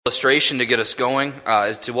illustration to get us going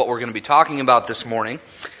as to what we're going to be talking about this morning.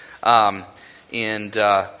 It's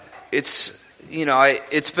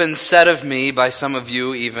been said of me by some of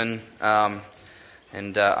you even, I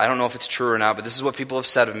don't know if it's true or not, but this is what people have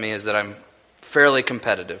said of me, is that I'm fairly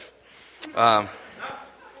competitive. Some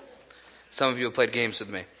of you have played games with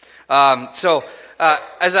me.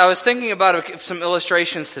 As I was thinking about some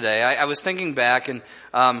illustrations today, I was thinking back, and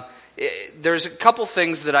there's a couple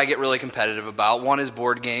things that I get really competitive about. One is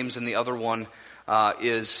board games, and the other one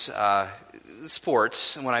is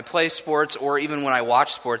sports. And when I play sports, or even when I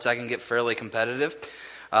watch sports, I can get fairly competitive.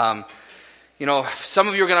 Some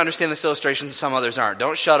of you are going to understand this illustration, some others aren't.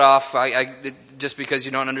 Don't shut off just because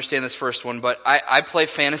you don't understand this first one, but I play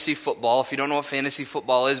fantasy football. If you don't know what fantasy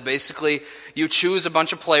football is, basically you choose a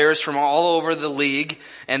bunch of players from all over the league,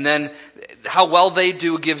 and then how well they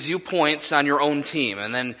do gives you points on your own team.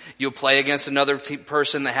 And then you play against another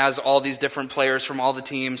person that has all these different players from all the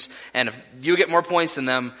teams, and if you get more points than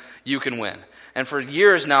them, you can win. And for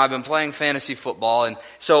years now, I've been playing fantasy football, and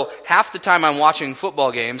so half the time I'm watching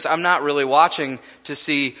football games, I'm not really watching to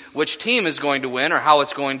see which team is going to win or how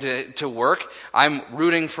it's going to work. I'm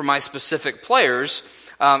rooting for my specific players,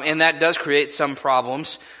 and that does create some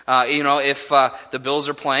problems. If the Bills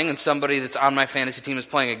are playing and somebody that's on my fantasy team is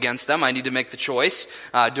playing against them, I need to make the choice.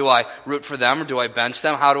 Do I root for them or do I bench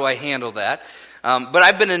them? How do I handle that? But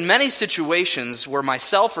I've been in many situations where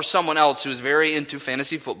myself or someone else who's very into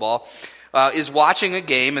fantasy football is watching a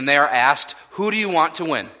game, and they are asked, who do you want to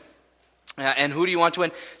win? And who do you want to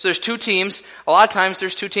win? So there's two teams. A lot of times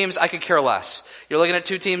there's two teams I could care less. You're looking at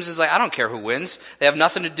two teams, it's like, I don't care who wins. They have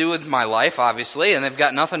nothing to do with my life, obviously, and they've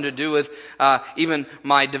got nothing to do with even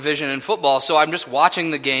my division in football. So I'm just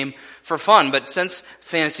watching the game for fun. But since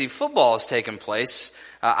fantasy football has taken place,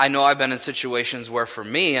 I know I've been in situations where for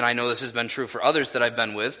me, and I know this has been true for others that I've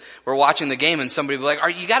been with, we're watching the game and somebody will be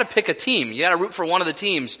like, you got to pick a team. You got to root for one of the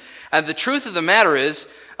teams. And the truth of the matter is,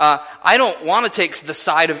 I don't want to take the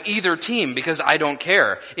side of either team because I don't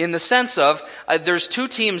care. In the sense of, there's two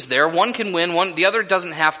teams there. One can win, the other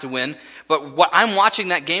doesn't have to win. But what I'm watching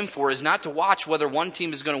that game for is not to watch whether one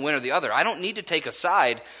team is going to win or the other. I don't need to take a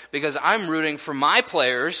side because I'm rooting for my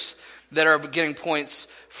players that are getting points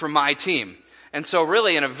for my team. And so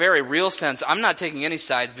really, in a very real sense, I'm not taking any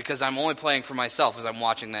sides because I'm only playing for myself as I'm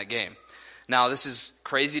watching that game. Now, this is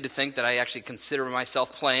crazy to think that I actually consider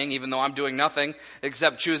myself playing, even though I'm doing nothing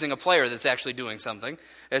except choosing a player that's actually doing something.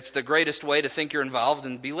 It's the greatest way to think you're involved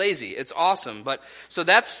and be lazy. It's awesome. So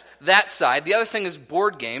that's that side. The other thing is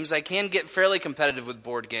board games. I can get fairly competitive with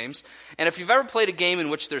board games. And if you've ever played a game in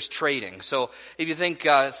which there's trading, so if you think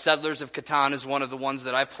Settlers of Catan is one of the ones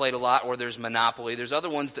that I've played a lot, or there's Monopoly, there's other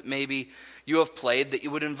ones that maybe you have played that you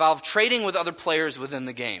would involve trading with other players within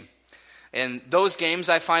the game. And those games,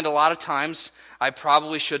 I find a lot of times I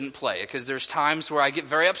probably shouldn't play, because there's times where I get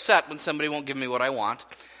very upset when somebody won't give me what I want,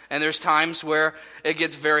 and there's times where it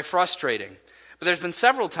gets very frustrating. But there's been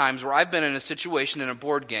several times where I've been in a situation in a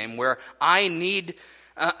board game where I need,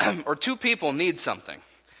 or two people need something.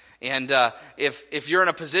 And if you're in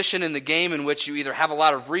a position in the game in which you either have a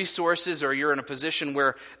lot of resources or you're in a position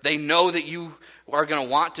where they know that you are going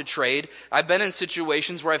to want to trade, I've been in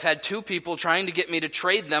situations where I've had two people trying to get me to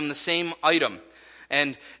trade them the same item.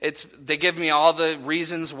 And they give me all the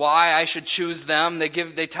reasons why I should choose them. They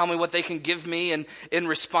tell me what they can give me in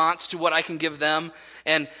response to what I can give them.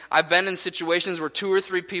 And I've been in situations where two or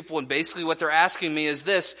three people, and basically what they're asking me is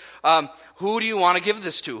this: who do you want to give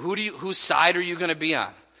this to? Whose side are you going to be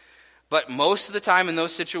on? But most of the time in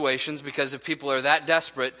those situations, because if people are that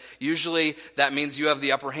desperate, usually that means you have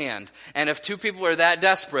the upper hand. And if two people are that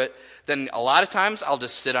desperate, then a lot of times I'll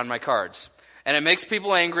just sit on my cards. And it makes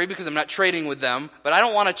people angry because I'm not trading with them, but I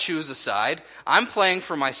don't want to choose a side. I'm playing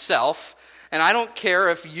for myself, and I don't care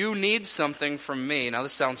if you need something from me. Now,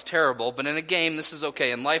 this sounds terrible, but in a game, this is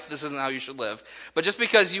okay. In life, this isn't how you should live. But just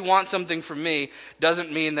because you want something from me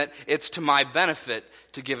doesn't mean that it's to my benefit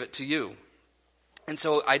to give it to you. And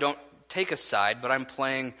so I don't take a side, but I'm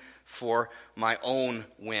playing for my own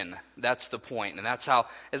win. That's the point. And that's how,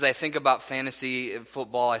 as I think about fantasy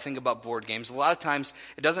football, I think about board games. A lot of times,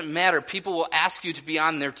 it doesn't matter. People will ask you to be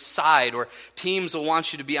on their side, or teams will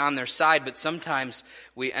want you to be on their side, but sometimes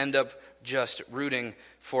we end up just rooting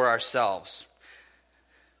for ourselves.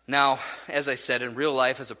 Now, as I said, in real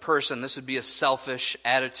life, as a person, this would be a selfish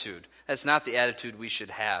attitude. That's not the attitude we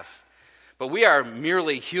should have. But we are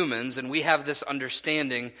merely humans, and we have this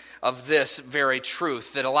understanding of this very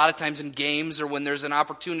truth, that a lot of times in games, or when there's an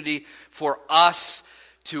opportunity for us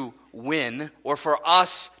to win, or for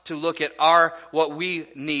us to look at what we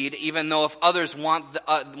need, even though if others want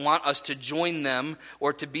us to join them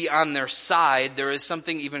or to be on their side, there is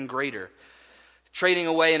something even greater. Trading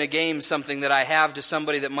away in a game something that I have to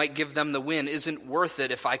somebody that might give them the win isn't worth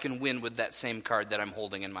it if I can win with that same card that I'm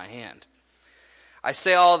holding in my hand. I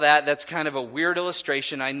say all that, that's kind of a weird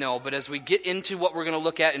illustration, I know, but as we get into what we're going to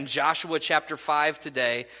look at in Joshua chapter 5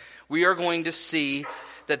 today, we are going to see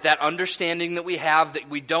that understanding that we have, that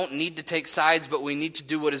we don't need to take sides, but we need to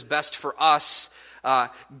do what is best for us.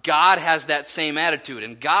 God has that same attitude,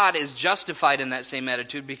 and God is justified in that same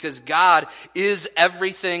attitude because God is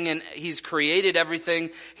everything and He's created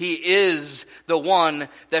everything. He is the one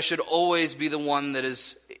that should always be the one that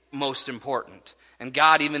is most important. And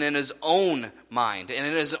God, even in His own mind and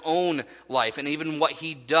in His own life, and even what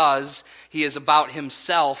He does, He is about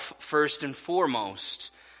Himself first and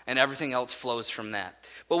foremost, and everything else flows from that.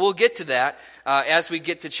 But we'll get to that as we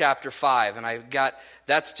get to chapter 5, and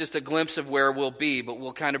that's just a glimpse of where we'll be, but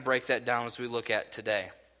we'll kind of break that down as we look at today.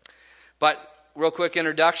 But real quick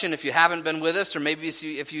introduction, if you haven't been with us, or maybe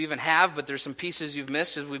if you even have, but there's some pieces you've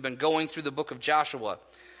missed as we've been going through the book of Joshua.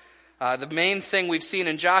 The main thing we've seen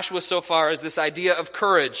in Joshua so far is this idea of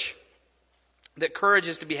courage, that courage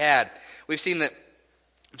is to be had. We've seen that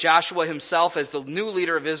Joshua himself, as the new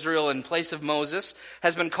leader of Israel in place of Moses,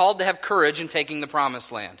 has been called to have courage in taking the promised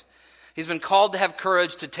land. He's been called to have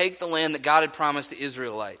courage to take the land that God had promised the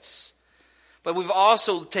Israelites. But we've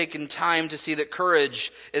also taken time to see that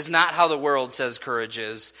courage is not how the world says courage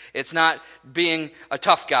is. It's not being a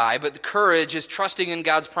tough guy, but courage is trusting in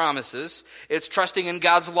God's promises, it's trusting in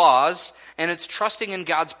God's laws, and it's trusting in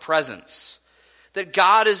God's presence. That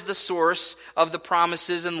God is the source of the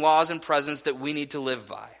promises and laws and presence that we need to live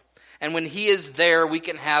by. And when He is there, we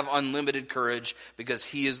can have unlimited courage because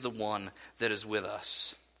He is the one that is with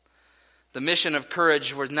us. The mission of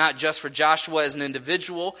courage was not just for Joshua as an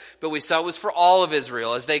individual, but we saw it was for all of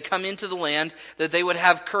Israel. As they come into the land, that they would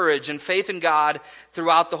have courage and faith in God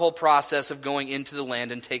throughout the whole process of going into the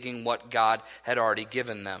land and taking what God had already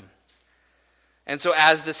given them. And so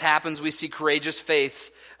as this happens, we see courageous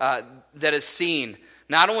faith that is seen,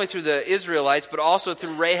 not only through the Israelites, but also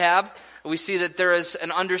through Rahab. We see that there is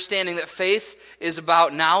an understanding that faith is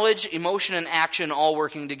about knowledge, emotion, and action all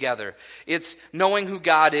working together. It's knowing who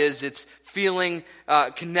God is, it's feeling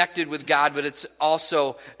connected with God, but it's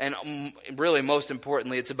also, and really most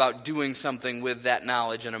importantly, it's about doing something with that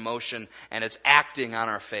knowledge and emotion, and it's acting on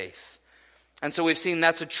our faith. And so we've seen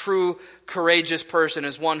that's a true courageous person,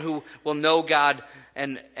 is one who will know God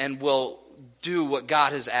and will do what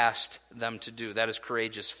God has asked them to do. That is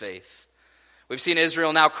courageous faith. We've seen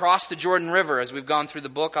Israel now cross the Jordan River as we've gone through the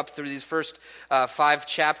book, up through these first 5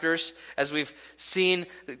 chapters. As we've seen,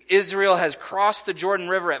 Israel has crossed the Jordan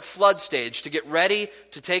River at flood stage to get ready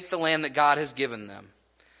to take the land that God has given them.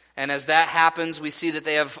 And as that happens, we see that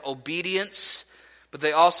they have obedience, but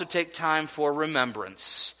they also take time for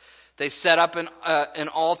remembrance. They set up an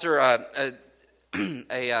altar,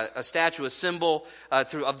 a statue, a symbol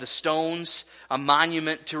of the stones, a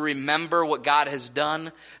monument to remember what God has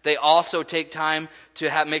done. They also take time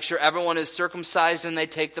to make sure everyone is circumcised, and they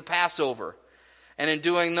take the Passover. And in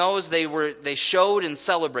doing those, they showed and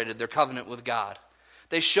celebrated their covenant with God.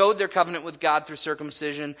 They showed their covenant with God through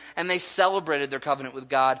circumcision, and they celebrated their covenant with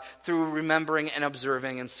God through remembering and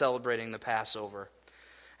observing and celebrating the Passover.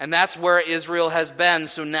 And that's where Israel has been.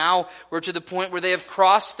 So now we're to the point where they have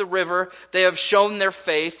crossed the river, they have shown their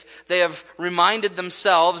faith, they have reminded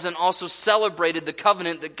themselves and also celebrated the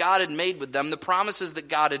covenant that God had made with them, the promises that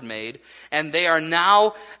God had made, and they are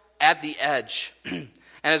now at the edge. And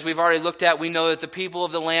as we've already looked at, we know that the people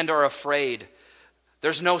of the land are afraid.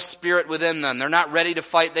 There's no spirit within them. They're not ready to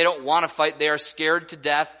fight. They don't want to fight. They are scared to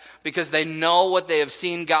death because they know what they have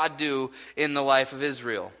seen God do in the life of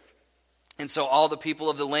Israel. And so all the people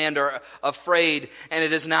of the land are afraid, and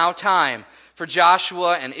it is now time for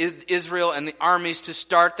Joshua and Israel and the armies to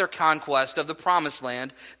start their conquest of the promised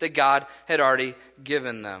land that God had already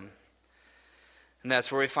given them. And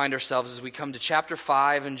that's where we find ourselves as we come to chapter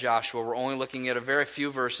 5 in Joshua. We're only looking at a very few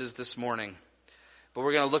verses this morning. But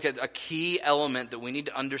we're going to look at a key element that we need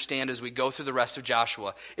to understand as we go through the rest of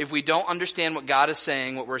Joshua. If we don't understand what God is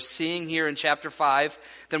saying, what we're seeing here in chapter 5,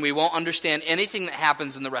 then we won't understand anything that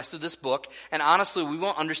happens in the rest of this book. And honestly, we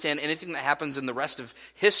won't understand anything that happens in the rest of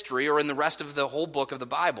history or in the rest of the whole book of the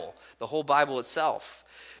Bible, the whole Bible itself.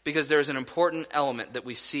 Because there's an important element that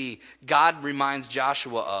we see God reminds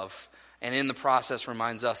Joshua of, and in the process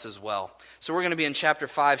reminds us as well. So we're going to be in chapter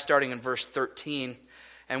 5, starting in verse 13,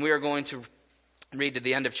 and we are going to read to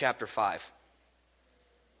the end of chapter 5.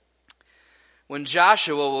 When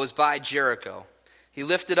Joshua was by Jericho, He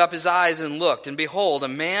lifted up his eyes and looked, and behold, a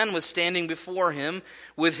man was standing before him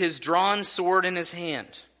with his drawn sword in his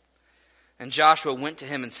hand. And Joshua went to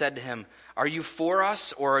him and said to him, "Are you for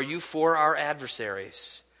us, or are you for our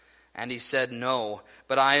adversaries?" And he said, "No,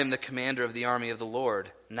 but I am the commander of the army of the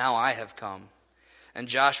Lord. Now I have come." And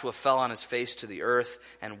Joshua fell on his face to the earth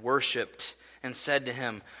and worshipped, and said to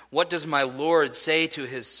him, "What does my Lord say to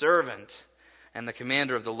his servant?" And the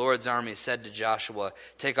commander of the Lord's army said to Joshua,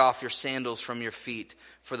 "Take off your sandals from your feet,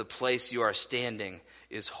 for the place you are standing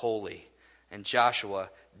is holy." And Joshua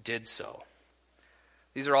did so.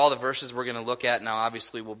 These are all the verses we're going to look at now.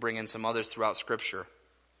 Obviously, we'll bring in some others throughout Scripture.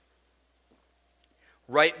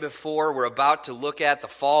 Right before we're about to look at the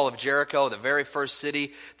fall of Jericho, the very first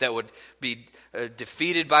city that would be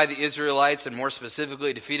defeated by the Israelites, and more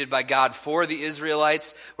specifically defeated by God for the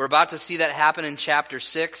Israelites. We're about to see that happen in chapter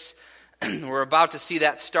 6. We're about to see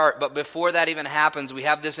that start. But before that even happens, we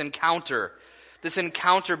have this encounter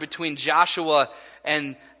between Joshua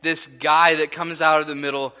and this guy that comes out of the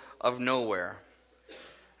middle of nowhere.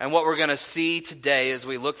 And what we're going to see today as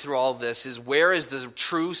we look through all this is, where is the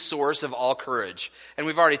true source of all courage? And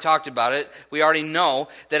we've already talked about it. We already know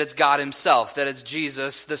that it's God himself, that it's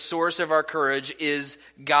Jesus. The source of our courage is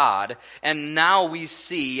God. And now we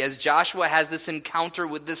see, as Joshua has this encounter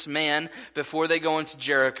with this man before they go into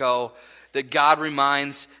Jericho, that God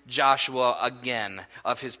reminds Joshua again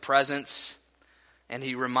of his presence, and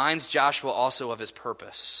he reminds Joshua also of his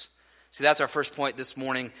purpose. See, that's our first point this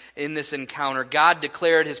morning in this encounter. God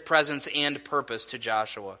declared his presence and purpose to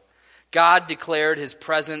Joshua. God declared his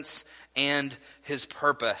presence and his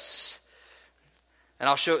purpose. And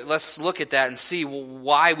let's look at that and see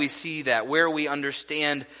why we see that, where we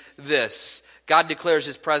understand this. God declares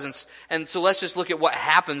his presence. And so let's just look at what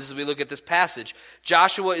happens as we look at this passage.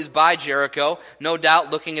 Joshua is by Jericho, no doubt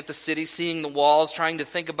looking at the city, seeing the walls, trying to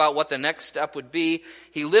think about what the next step would be.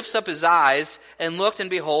 He lifts up his eyes and looked, and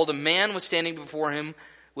behold, a man was standing before him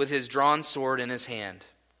with his drawn sword in his hand.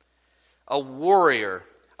 A warrior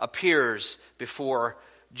appears before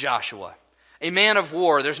Joshua. A man of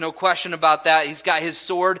war, there's no question about that. He's got his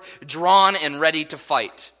sword drawn and ready to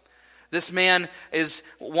fight. This man is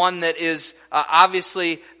one that is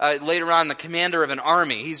obviously later on the commander of an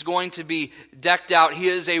army. He's going to be decked out. He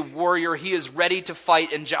is a warrior. He is ready to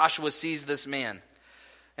fight, and Joshua sees this man.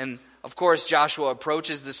 And of course, Joshua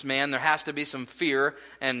approaches this man. There has to be some fear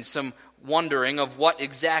and some wondering of what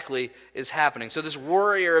exactly is happening. So this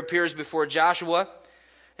warrior appears before Joshua,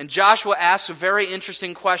 and Joshua asks a very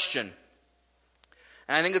interesting question.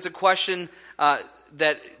 And I think it's a question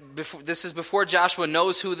this is before Joshua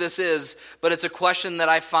knows who this is, but it's a question that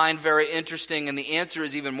I find very interesting, and the answer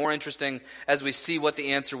is even more interesting as we see what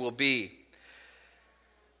the answer will be.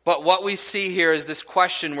 But what we see here is this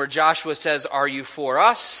question where Joshua says, "Are you for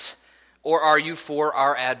us, or are you for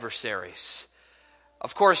our adversaries?"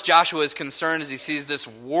 Of course, Joshua is concerned as he sees this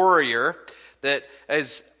warrior that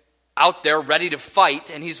is out there ready to fight,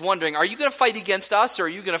 and he's wondering, are you going to fight against us, or are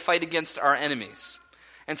you going to fight against our enemies?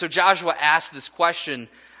 And so Joshua asked this question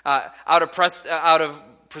out of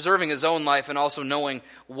preserving his own life and also knowing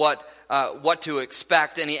what to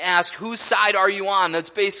expect. And he asked, "Whose side are you on?" That's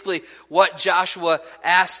basically what Joshua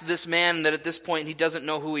asked this man that at this point he doesn't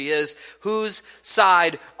know who he is. Whose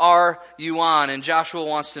side are you on? And Joshua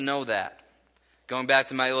wants to know that. Going back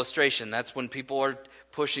to my illustration, that's when people are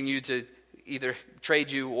pushing you to either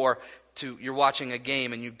trade you or you're watching a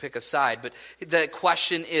game and you pick a side. But the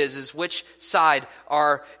question is which side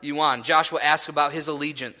are you on? Joshua asks about his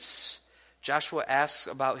allegiance. Joshua asks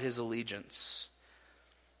about his allegiance.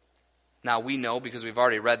 Now we know, because we've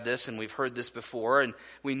already read this and we've heard this before, and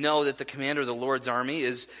we know that the commander of the Lord's army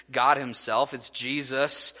is God himself. It's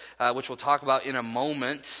Jesus, which we'll talk about in a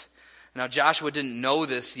moment. Now Joshua didn't know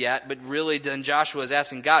this yet, but really then Joshua is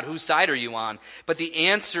asking God, whose side are you on? But the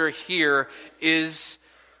answer here is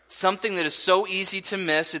something that is so easy to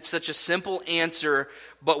miss. It's such a simple answer,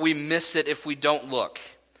 but we miss it if we don't look.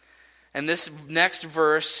 And this next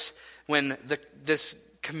verse, when this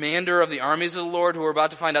commander of the armies of the Lord, who we're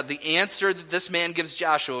about to find out, the answer that this man gives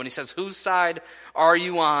Joshua, when he says, "Whose side are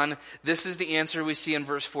you on?" This is the answer we see in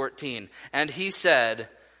verse 14. And he said,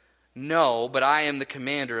 "No, but I am the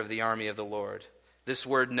commander of the army of the Lord." This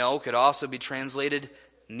word "no" could also be translated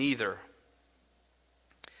 "neither."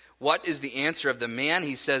 What is the answer of the man?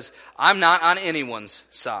 He says, "I'm not on anyone's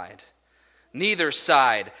side. Neither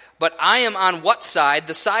side. But I am on what side?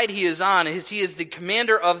 The side he is on is he is the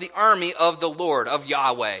commander of the army of the Lord, of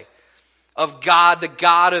Yahweh, of God, the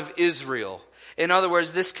God of Israel." In other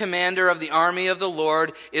words, this commander of the army of the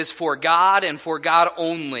Lord is for God and for God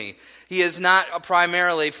only. He is not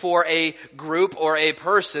primarily for a group or a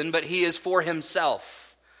person, but he is for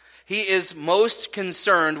himself. He is most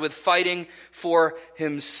concerned with fighting for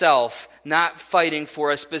himself, not fighting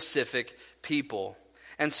for a specific people.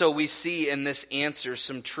 And so we see in this answer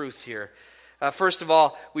some truth here. First of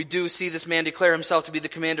all, we do see this man declare himself to be the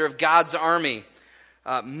commander of God's army.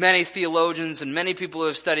 Many theologians and many people who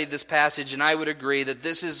have studied this passage, and I would agree that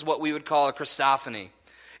this is what we would call a Christophany.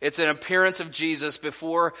 It's an appearance of Jesus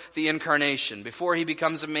before the incarnation, before he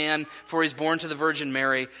becomes a man, before he's born to the Virgin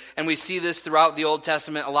Mary. And we see this throughout the Old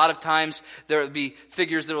Testament. A lot of times there will be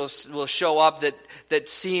figures that will show up that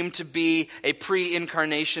seem to be a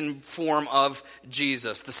pre-incarnation form of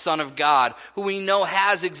Jesus, the Son of God, who we know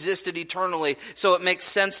has existed eternally. So it makes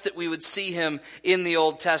sense that we would see him in the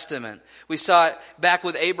Old Testament. We saw it back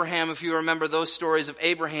with Abraham, if you remember those stories of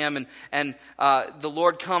Abraham, and the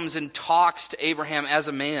Lord comes and talks to Abraham as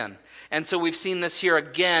a man. And so we've seen this here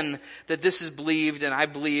again, that this is believed, and I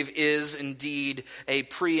believe is indeed a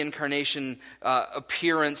pre-incarnation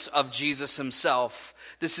appearance of Jesus himself.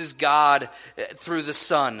 This is God through the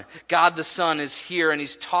Son. God the Son is here, and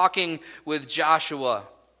he's talking with Joshua.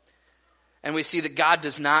 And we see that God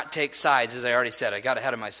does not take sides, as I already said. I got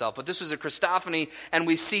ahead of myself. But this was a Christophany, and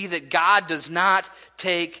we see that God does not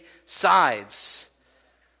take sides.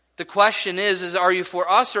 The question is are you for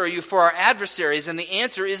us or are you for our adversaries? And the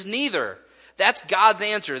answer is neither. That's God's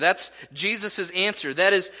answer. That's Jesus' answer.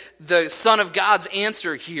 That is the Son of God's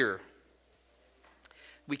answer here.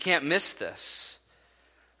 We can't miss this.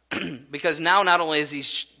 Because now not only is he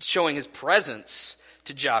showing his presence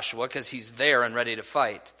to Joshua, because he's there and ready to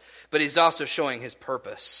fight, but he's also showing his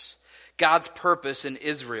purpose. God's purpose in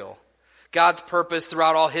Israel. God's purpose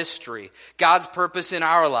throughout all history. God's purpose in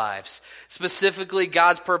our lives. Specifically,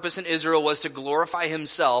 God's purpose in Israel was to glorify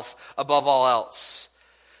himself above all else.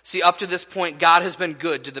 See, up to this point, God has been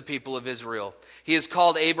good to the people of Israel. He has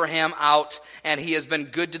called Abraham out, and he has been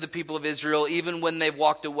good to the people of Israel, even when they've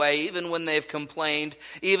walked away, even when they've complained,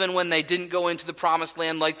 even when they didn't go into the promised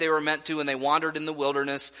land like they were meant to, and they wandered in the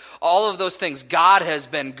wilderness. All of those things. God has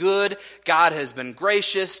been good. God has been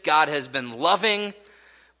gracious. God has been loving.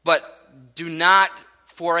 But do not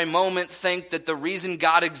for a moment think that the reason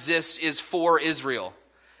God exists is for Israel.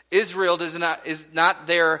 Israel is not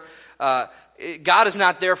there. God is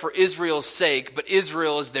not there for Israel's sake, but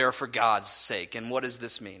Israel is there for God's sake. And what does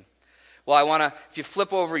this mean? Well, if you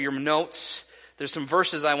flip over your notes, there's some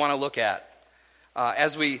verses I want to look at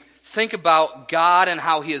as we think about God and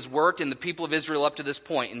how he has worked in the people of Israel up to this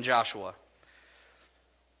point in Joshua.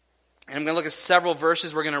 And I'm going to look at several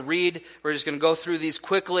verses we're going to read. We're just going to go through these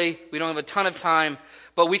quickly. We don't have a ton of time.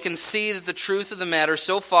 But we can see that the truth of the matter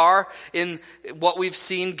so far in what we've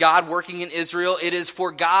seen God working in Israel, it is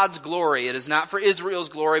for God's glory. It is not for Israel's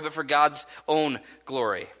glory, but for God's own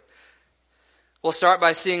glory. We'll start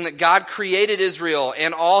by seeing that God created Israel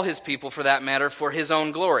and all his people, for that matter, for his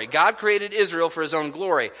own glory. God created Israel for his own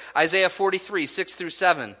glory. Isaiah 43, 6 through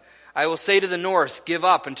 7. I will say to the north, give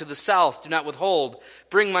up, and to the south, do not withhold.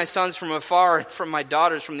 Bring my sons from afar, and from my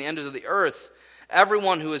daughters from the ends of the earth.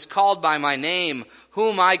 Everyone who is called by my name,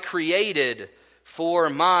 whom I created for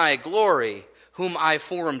my glory, whom I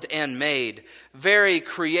formed and made. Very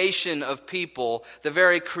creation of people, the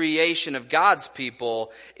very creation of God's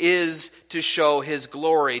people, is to show his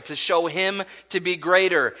glory, to show him to be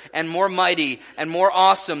greater and more mighty and more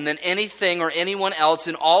awesome than anything or anyone else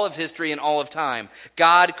in all of history and all of time.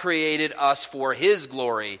 God created us for his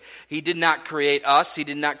glory. He did not create us, he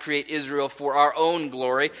did not create Israel for our own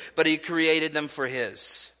glory, but he created them for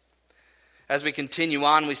his. As we continue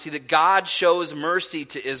on, we see that God shows mercy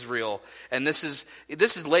to Israel. And this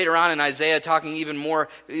is later on in Isaiah, talking even more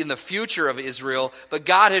in the future of Israel. But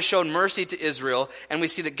God has shown mercy to Israel. And we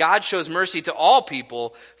see that God shows mercy to all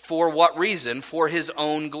people. For what reason? For his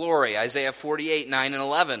own glory. Isaiah 48, 9 and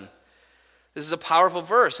 11. This is a powerful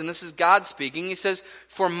verse. And this is God speaking. He says,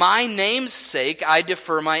 for my name's sake, I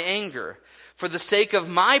defer my anger. For the sake of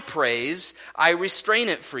my praise, I restrain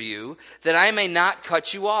it for you, that I may not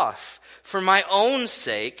cut you off. For my own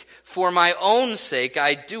sake,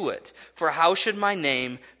 I do it. For how should my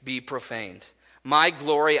name be profaned? My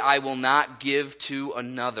glory I will not give to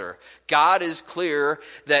another. God is clear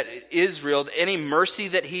that Israel, any mercy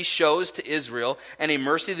that he shows to Israel, any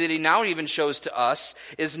mercy that he now even shows to us,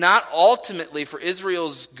 is not ultimately for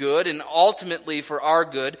Israel's good and ultimately for our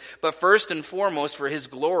good, but first and foremost for his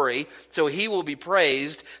glory, so he will be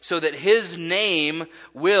praised, so that his name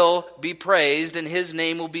will be praised and his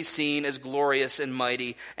name will be seen as glorious and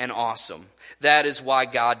mighty and awesome. That is why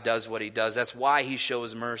God does what he does. That's why he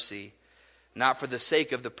shows mercy. Not for the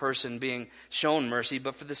sake of the person being shown mercy,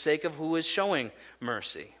 but for the sake of who is showing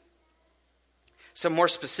mercy. Some more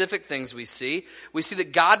specific things we see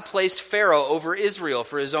that God placed Pharaoh over Israel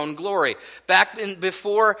for his own glory.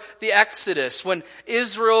 Before the Exodus, when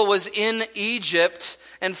Israel was in Egypt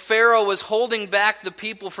and Pharaoh was holding back the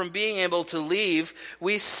people from being able to leave,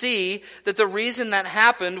 we see that the reason that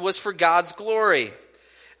happened was for God's glory.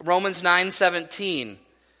 Romans 9:17,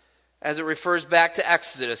 as it refers back to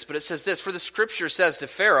Exodus, but it says this, "For the scripture says to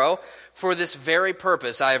Pharaoh, for this very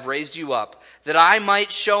purpose I have raised you up, that I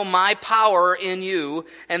might show my power in you,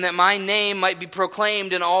 and that my name might be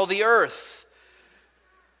proclaimed in all the earth."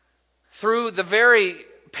 Through the very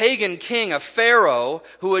pagan king of Pharaoh,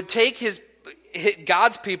 who would take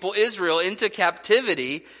God's people, Israel, into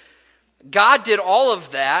captivity, God did all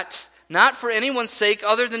of that not for anyone's sake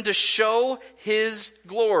other than to show his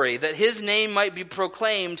glory, that his name might be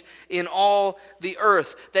proclaimed in all the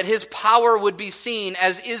earth, that his power would be seen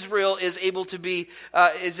as Israel is able to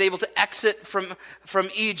exit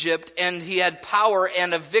from Egypt, and he had power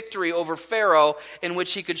and a victory over Pharaoh in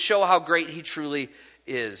which he could show how great he truly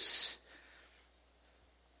is.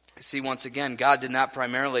 See, once again, God did not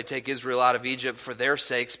primarily take Israel out of Egypt for their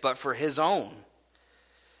sakes, but for his own.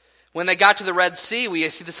 When they got to the Red Sea, we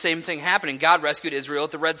see the same thing happening. God rescued Israel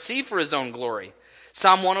at the Red Sea for his own glory.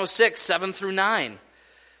 Psalm 106, 7 through 9.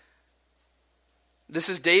 This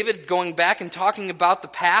is David going back and talking about the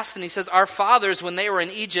past, and he says, "Our fathers, when they were in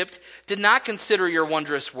Egypt, did not consider your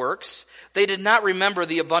wondrous works. They did not remember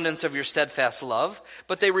the abundance of your steadfast love,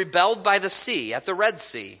 but they rebelled by the sea, at the Red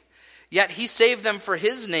Sea. Yet he saved them for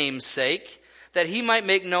his name's sake, that he might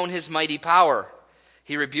make known his mighty power.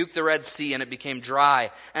 He rebuked the Red Sea, and it became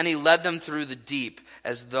dry, and he led them through the deep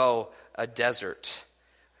as though a desert."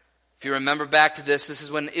 If you remember back to this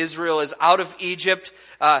is when Israel is out of Egypt.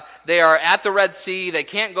 They are at the Red Sea. They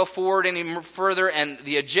can't go forward any further, and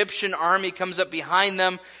the Egyptian army comes up behind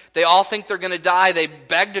them. They all think they're going to die. They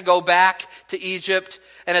beg to go back to Egypt.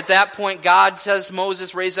 And at that point, God says,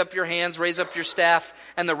 "Moses, raise up your hands, raise up your staff,"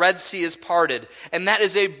 and the Red Sea is parted. And that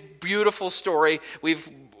is a beautiful story. We've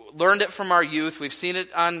learned it from our youth. We've seen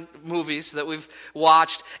it on movies that we've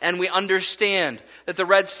watched, and we understand that the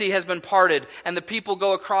Red Sea has been parted, and the people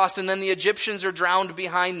go across, and then the Egyptians are drowned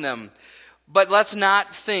behind them. But let's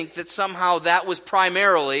not think that somehow that was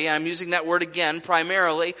primarily, and I'm using that word again,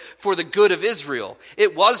 primarily for the good of Israel.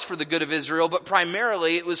 It was for the good of Israel, but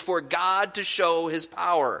primarily it was for God to show his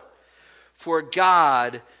power. For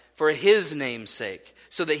God, for his name's sake,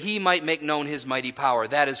 so that he might make known his mighty power.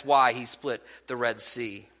 That is why he split the Red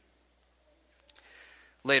Sea.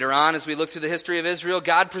 Later on, as we look through the history of Israel,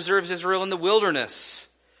 God preserves Israel in the wilderness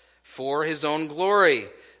for his own glory.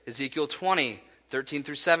 Ezekiel 20, 13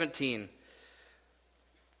 through 17.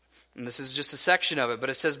 And this is just a section of it,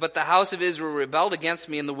 but it says, "But the house of Israel rebelled against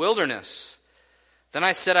me in the wilderness. Then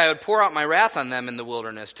I said I would pour out my wrath on them in the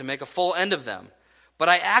wilderness to make a full end of them. But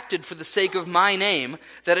I acted for the sake of my name,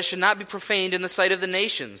 that it should not be profaned in the sight of the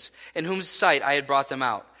nations, in whose sight I had brought them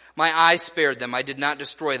out. My eye spared them. I did not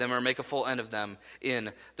destroy them or make a full end of them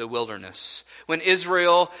in the wilderness." When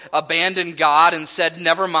Israel abandoned God and said,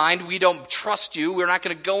 "Never mind, we don't trust you, we're not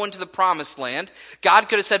going to go into the promised land," God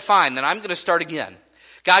could have said, "Fine, then I'm going to start again."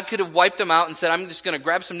 God could have wiped them out and said, "I'm just going to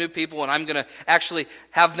grab some new people and I'm going to actually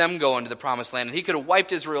have them go into the promised land." And he could have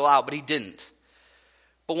wiped Israel out, but he didn't.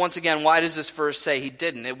 But once again, why does this verse say he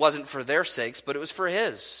didn't? It wasn't for their sakes, but it was for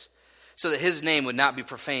his, so that his name would not be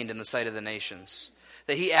profaned in the sight of the nations.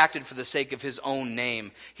 That he acted for the sake of his own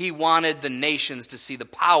name. He wanted the nations to see the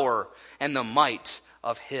power and the might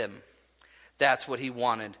of him. That's what he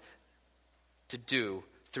wanted to do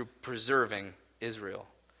through preserving Israel.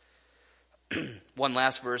 One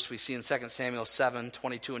last verse we see in 2 Samuel 7,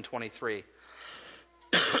 22 and 23.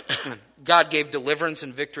 God gave deliverance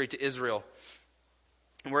and victory to Israel.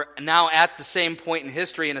 And we're now at the same point in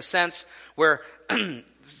history, in a sense, where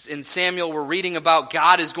in Samuel we're reading about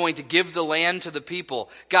God is going to give the land to the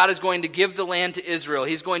people. God is going to give the land to Israel.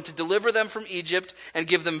 He's going to deliver them from Egypt and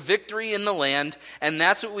give them victory in the land. And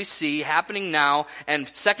that's what we see happening now. And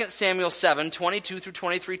 2 Samuel 7, 22 through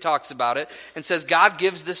 23 talks about it and says God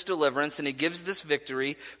gives this deliverance and he gives this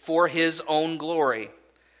victory for his own glory.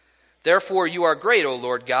 "Therefore you are great, O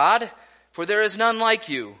Lord God, for there is none like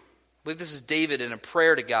you." I believe this is David in a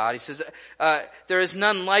prayer to God. He says, "There is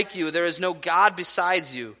none like you. There is no God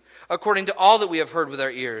besides you, according to all that we have heard with our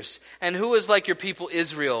ears. And who is like your people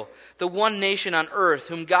Israel, the one nation on earth,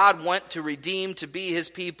 whom God went to redeem to be his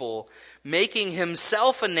people, making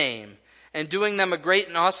himself a name and doing them a great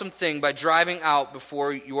and awesome thing by driving out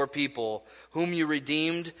before your people, whom you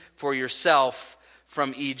redeemed for yourself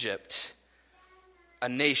from Egypt, a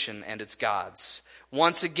nation and its gods."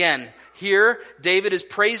 Once again, here David is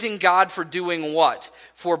praising God for doing what?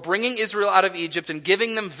 For bringing Israel out of Egypt and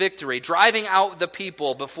giving them victory, driving out the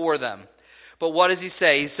people before them. But what does he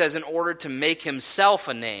say? He says, in order to make himself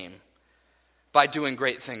a name by doing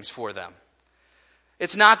great things for them.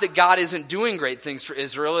 It's not that God isn't doing great things for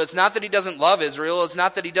Israel. It's not that he doesn't love Israel. It's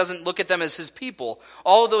not that he doesn't look at them as his people.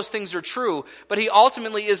 All of those things are true, but he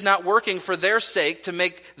ultimately is not working for their sake to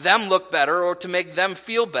make them look better or to make them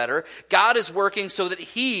feel better. God is working so that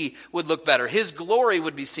he would look better. His glory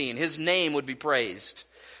would be seen. His name would be praised.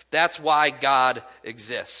 That's why God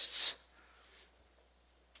exists.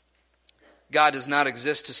 God does not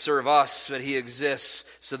exist to serve us, but he exists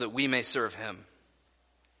so that we may serve him.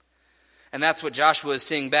 And that's what Joshua is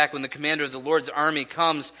seeing back when the commander of the Lord's army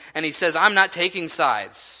comes and he says, I'm not taking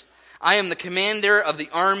sides. I am the commander of the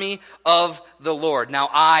army of the Lord. Now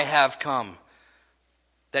I have come.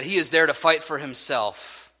 That he is there to fight for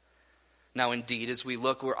himself. Now indeed, as we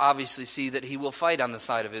look, we'll obviously see that he will fight on the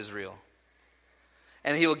side of Israel.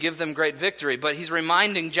 And he will give them great victory. But he's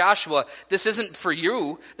reminding Joshua, this isn't for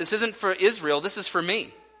you. This isn't for Israel. This is for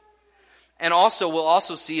me. And also, we'll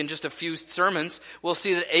also see in just a few sermons, we'll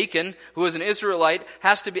see that Achan, who is an Israelite,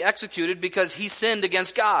 has to be executed because he sinned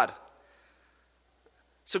against God.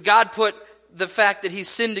 So God put the fact that he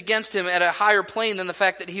sinned against him at a higher plane than the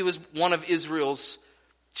fact that he was one of Israel's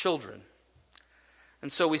children.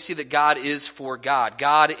 And so we see that God is for God.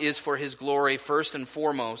 God is for his glory first and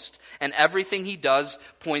foremost. And everything he does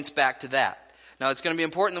points back to that. Now, it's going to be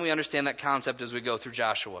important that we understand that concept as we go through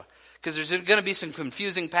Joshua. Because there's going to be some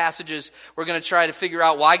confusing passages. We're going to try to figure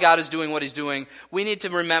out why God is doing what he's doing. We need to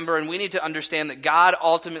remember and we need to understand that God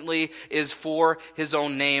ultimately is for his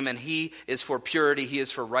own name, and he is for purity, he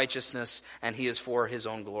is for righteousness, and he is for his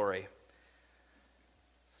own glory.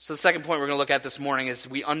 So the second point we're going to look at this morning is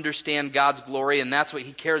we understand God's glory, and that's what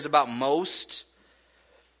he cares about most.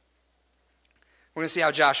 We're going to see how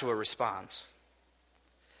Joshua responds.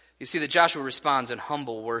 You see that Joshua responds in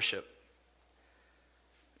humble worship.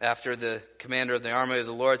 After the commander of the army of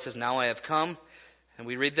the Lord says, now I have come. And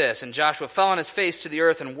we read this. And Joshua fell on his face to the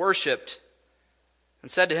earth and worshipped and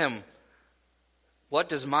said to him, what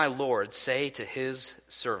does my Lord say to his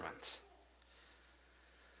servant?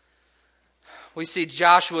 We see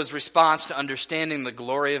Joshua's response to understanding the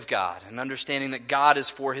glory of God and understanding that God is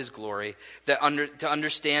for his glory, to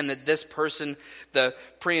understand that this person, the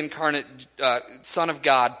pre-incarnate Son of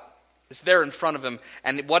God, is there in front of him.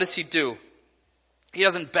 And what does he do? He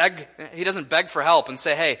doesn't beg for help and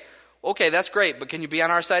say, hey, okay, that's great, but can you be on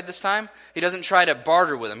our side this time? He doesn't try to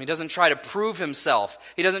barter with him. He doesn't try to prove himself.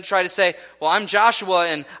 He doesn't try to say, well, I'm Joshua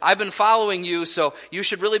and I've been following you, so you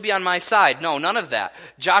should really be on my side. No, none of that.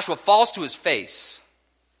 Joshua falls to his face.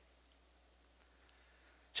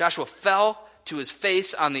 Joshua fell to his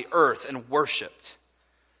face on the earth and worshipped.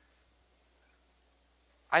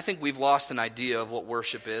 I think we've lost an idea of what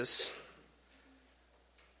worship is.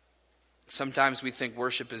 Sometimes we think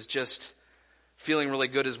worship is just feeling really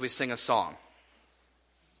good as we sing a song.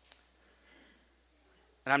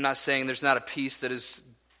 And I'm not saying there's not a piece that is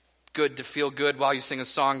good to feel good while you sing a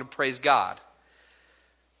song to praise God.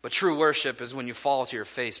 But true worship is when you fall to your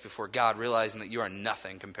face before God, realizing that you are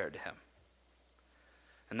nothing compared to him.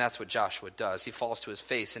 And that's what Joshua does. He falls to his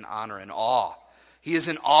face in honor and awe. He is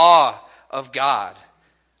in awe of God.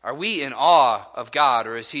 Are we in awe of God,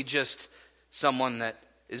 or is he just someone that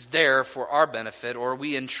is there for our benefit, or are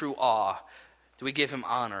we in true awe? Do we give him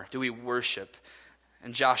honor? Do we worship?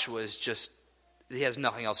 And Joshua is just, he has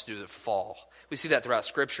nothing else to do but fall. We see that throughout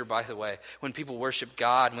Scripture, by the way. When people worship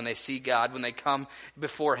God, when they see God, when they come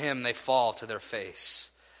before him, they fall to their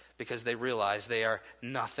face because they realize they are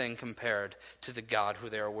nothing compared to the God who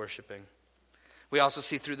they are worshiping. We also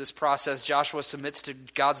see through this process, Joshua submits to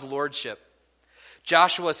God's lordship.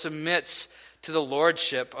 Joshua submits to the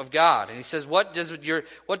lordship of God. And he says, what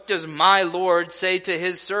does my Lord say to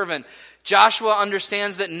his servant? Joshua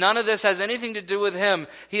understands that none of this has anything to do with him.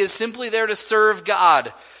 He is simply there to serve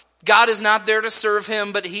God. God is not there to serve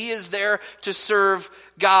him, but he is there to serve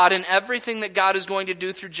God. And everything that God is going to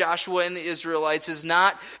do through Joshua and the Israelites is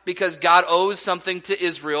not because God owes something to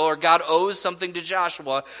Israel or God owes something to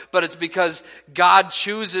Joshua, but it's because God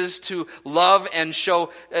chooses to love and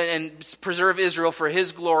show and preserve Israel for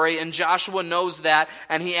his glory. And Joshua knows that,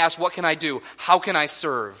 and he asks, what can I do? How can I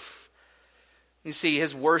serve? You see,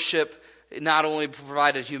 his worship not only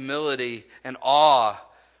provided humility and awe,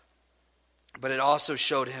 but it also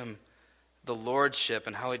showed him the lordship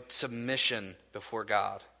and how it's submission before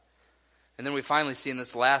God. And then we finally see in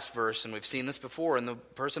this last verse, and we've seen this before in the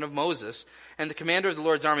person of Moses, and the commander of the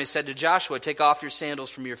Lord's army said to Joshua, take off your sandals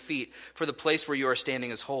from your feet, for the place where you are standing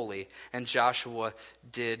is holy. And Joshua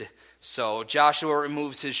did so. Joshua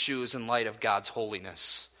removes his shoes in light of God's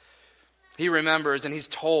holiness. He remembers and he's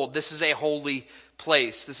told this is a holy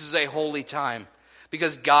place. This is a holy time.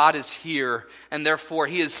 Because God is here, and therefore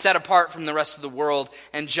he is set apart from the rest of the world,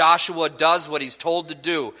 and Joshua does what he's told to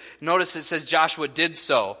do. Notice it says Joshua did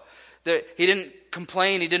so. He didn't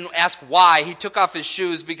complain, he didn't ask why. He took off his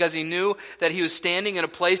shoes because he knew that he was standing in a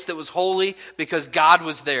place that was holy because God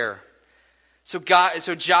was there. So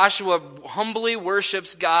Joshua humbly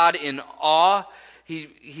worships God in awe.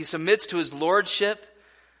 He submits to his lordship,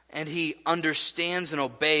 and he understands and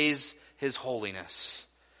obeys his holiness.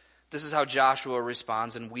 This is how Joshua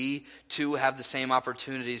responds, and we too have the same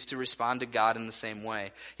opportunities to respond to God in the same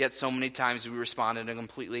way. Yet so many times we respond in a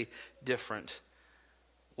completely different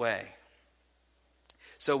way.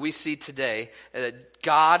 So we see today that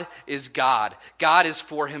God is God. God is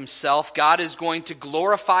for himself. God is going to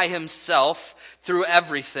glorify himself through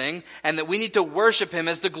everything, and that we need to worship him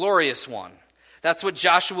as the glorious one. That's what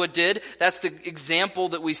Joshua did. That's the example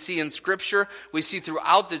that we see in Scripture. We see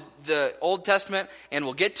throughout the Old Testament, and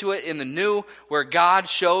we'll get to it in the New, where God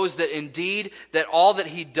shows that indeed that all that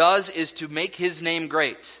he does is to make his name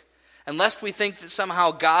great. And lest we think that somehow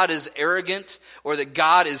God is arrogant or that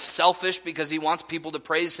God is selfish because he wants people to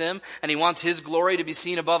praise him and he wants his glory to be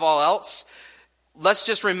seen above all else, let's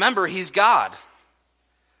just remember he's God.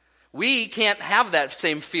 We can't have that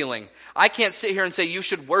same feeling. I can't sit here and say, you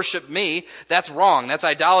should worship me. That's wrong. That's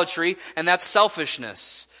idolatry, and that's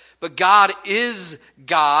selfishness. But God is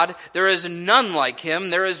God. There is none like him.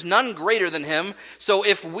 There is none greater than him. So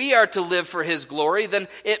if we are to live for his glory, then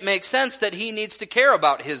it makes sense that he needs to care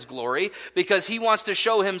about his glory, because he wants to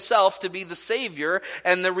show himself to be the Savior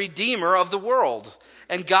and the Redeemer of the world.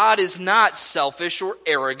 And God is not selfish or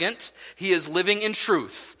arrogant. He is living in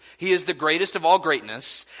truth. He is the greatest of all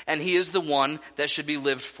greatness, and he is the one that should be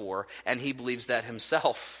lived for, and he believes that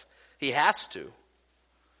himself. He has to.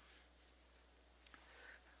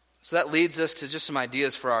 So that leads us to just some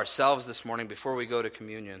ideas for ourselves this morning before we go to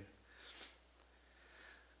communion.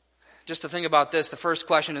 Just to think about this, the first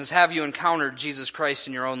question is, have you encountered Jesus Christ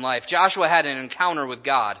in your own life? Joshua had an encounter with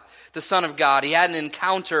God, the Son of God. He had an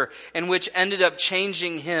encounter in which ended up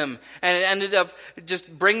changing him, and it ended up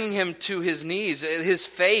just bringing him to his knees, his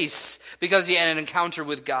face, because he had an encounter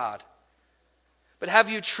with God. But have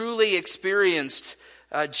you truly experienced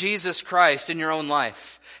Jesus Christ in your own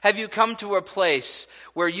life? Have you come to a place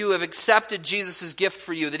where you have accepted Jesus' gift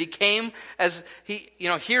for you, that he came as,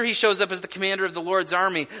 here he shows up as the commander of the Lord's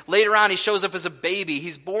army. Later on, he shows up as a baby.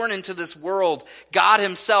 He's born into this world. God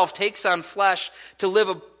himself takes on flesh to live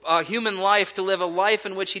a human life, to live a life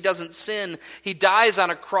in which he doesn't sin. He dies on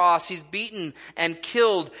a cross. He's beaten and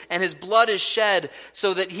killed, and his blood is shed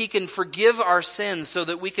so that he can forgive our sins, so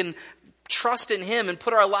that we can trust in him and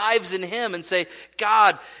put our lives in him and say,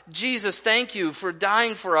 God, Jesus, thank you for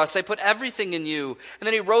dying for us. I put everything in you. And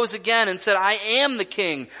then he rose again and said, I am the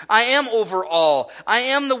king. I am over all. I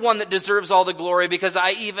am the one that deserves all the glory, because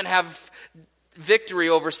I even have victory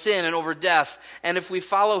over sin and over death. And if we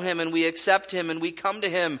follow him and we accept him and we come to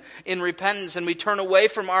him in repentance and we turn away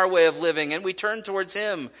from our way of living and we turn towards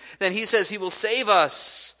him, then he says he will save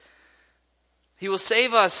us. He will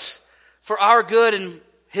save us for our good and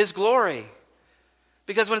his glory.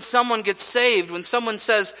 Because when someone gets saved, when someone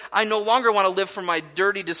says, I no longer want to live for my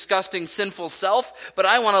dirty, disgusting, sinful self, but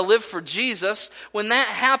I want to live for Jesus, when that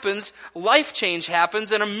happens, life change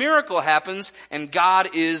happens and a miracle happens and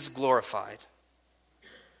God is glorified.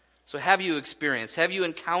 So have you experienced, have you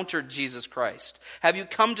encountered Jesus Christ? Have you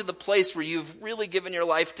come to the place where you've really given your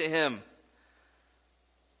life to him?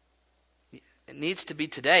 It needs to be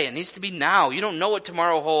today. It needs to be now. You don't know what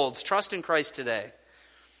tomorrow holds. Trust in Christ today.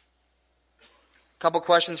 Couple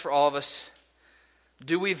questions for all of us.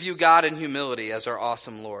 Do we view God in humility as our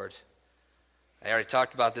awesome Lord? I already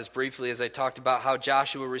talked about this briefly as I talked about how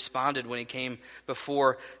Joshua responded when he came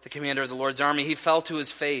before the commander of the Lord's army. He fell to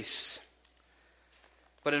his face.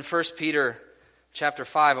 But in 1 Peter chapter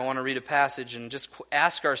 5, I want to read a passage and just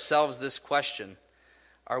ask ourselves this question.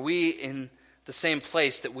 Are we in the same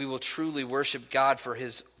place that we will truly worship God for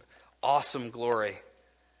his awesome glory?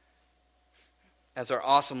 As our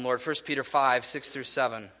awesome Lord. 1 Peter 5, 6 through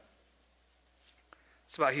 7.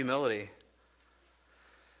 It's about humility.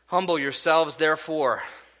 Humble yourselves, therefore.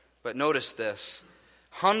 But notice this.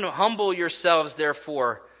 Humble yourselves,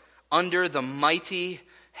 therefore, under the mighty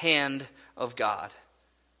hand of God,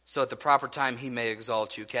 so at the proper time he may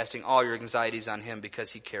exalt you, casting all your anxieties on him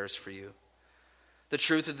because he cares for you. The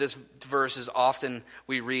truth of this verse is often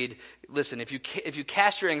we read, listen, if you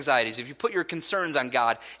cast your anxieties, if you put your concerns on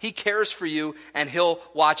God, He cares for you and He'll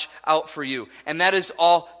watch out for you. And that is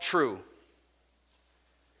all true.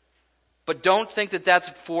 But don't think that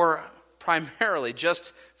that's primarily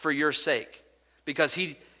just for your sake, because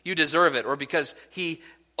you deserve it, or because He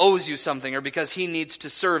owes you something, or because He needs to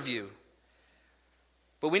serve you.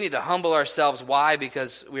 But we need to humble ourselves. Why?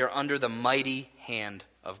 Because we are under the mighty hand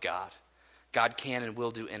of God. God can and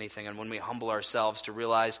will do anything. And when we humble ourselves to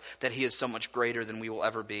realize that He is so much greater than we will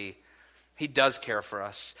ever be, He does care for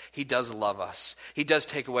us. He does love us. He does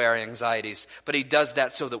take away our anxieties. But He does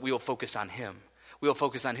that so that we will focus on Him. We will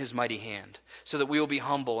focus on His mighty hand, so that we will be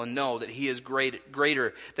humble and know that He is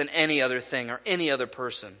greater than any other thing or any other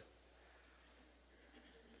person.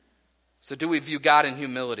 So do we view God in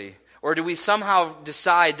humility? Or do we somehow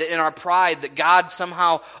decide that in our pride that God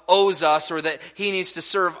somehow owes us, or that He needs to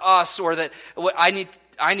serve us, or that I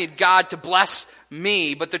need God to bless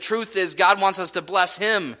me? But the truth is, God wants us to bless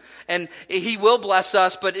Him. And He will bless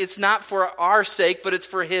us, but it's not for our sake, but it's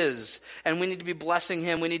for His. And we need to be blessing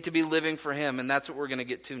Him. We need to be living for Him. And that's what we're going to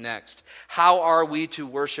get to next. How are we to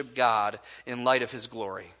worship God in light of His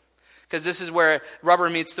glory? Because this is where rubber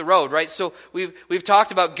meets the road, right? So we've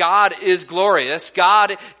talked about God is glorious.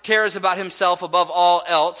 God cares about Himself above all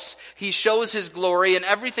else. He shows His glory, and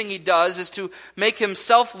everything He does is to make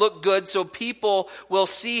Himself look good so people will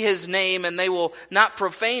see His name, and they will not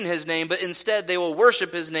profane His name, but instead they will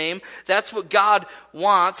worship His name. That's what God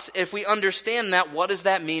wants. If we understand that, what does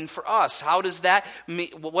that mean for us? What does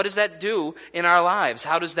that do in our lives?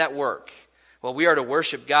 How does that work? Well, we are to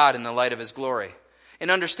worship God in the light of His glory. In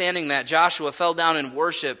understanding that, Joshua fell down in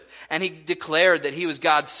worship, and he declared that he was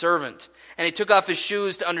God's servant. And he took off his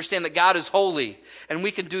shoes to understand that God is holy. And we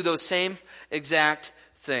can do those same exact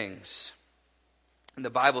things. And the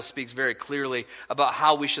Bible speaks very clearly about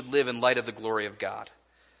how we should live in light of the glory of God.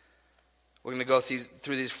 We're going to go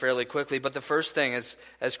through these fairly quickly. But the first thing is,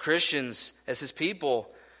 as Christians, as His people,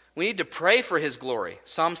 we need to pray for His glory.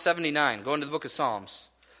 Psalm 79. Go into the book of Psalms.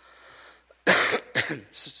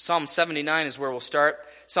 Psalm 79 is where we'll start.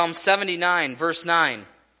 Psalm 79, verse 9.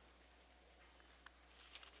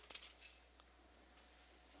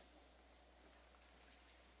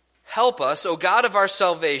 Help us, O God of our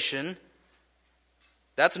salvation.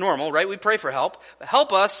 That's normal, right? We pray for help.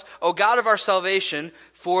 Help us, O God of our salvation,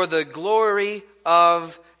 for the glory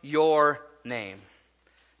of your name.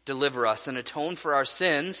 Deliver us and atone for our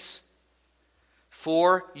sins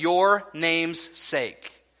for your name's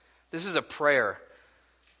sake. This is a prayer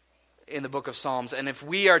in the book of Psalms. And if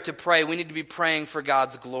we are to pray, we need to be praying for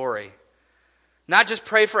God's glory. Not just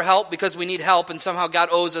pray for help because we need help and somehow God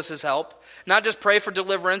owes us His help. Not just pray for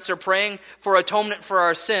deliverance or praying for atonement for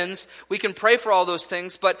our sins. We can pray for all those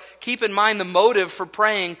things, but keep in mind the motive for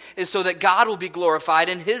praying is so that God will be glorified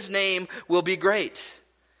and His name will be great.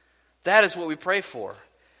 That is what we pray for.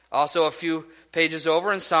 Also, a few pages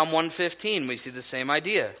over in Psalm 115, we see the same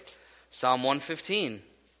idea. Psalm 115.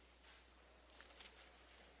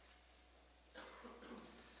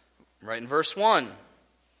 Right in verse 1.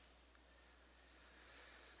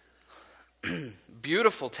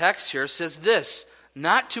 Beautiful text here says this: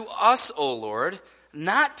 not to us, O Lord,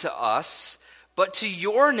 not to us, but to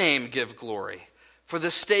your name give glory, for the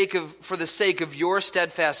sake of your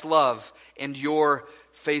steadfast love and your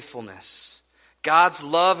faithfulness. God's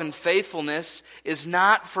love and faithfulness is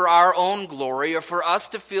not for our own glory or for us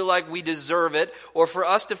to feel like we deserve it or for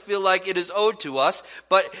us to feel like it is owed to us,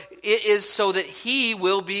 but it is so that He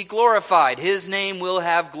will be glorified. His name will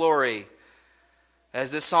have glory. As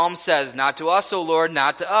this psalm says, not to us, O Lord,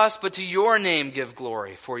 not to us, but to your name give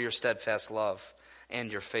glory for your steadfast love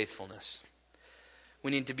and your faithfulness. We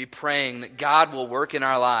need to be praying that God will work in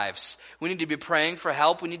our lives. We need to be praying for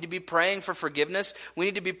help. We need to be praying for forgiveness. We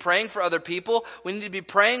need to be praying for other people. We need to be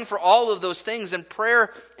praying for all of those things. And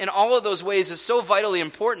prayer in all of those ways is so vitally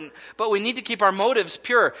important. But we need to keep our motives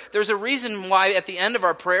pure. There's a reason why at the end of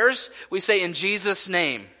our prayers we say, in Jesus'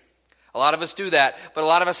 name. A lot of us do that, but a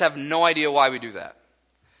lot of us have no idea why we do that.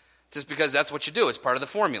 Just because that's what you do. It's part of the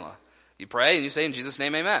formula. You pray and you say, in Jesus'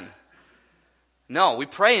 name, amen. No, we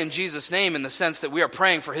pray in Jesus' name in the sense that we are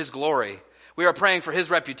praying for His glory. We are praying for His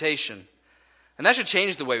reputation. And that should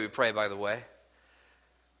change the way we pray, by the way.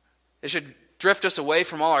 It should drift us away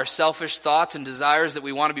from all our selfish thoughts and desires that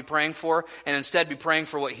we want to be praying for, and instead be praying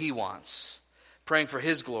for what He wants. Praying for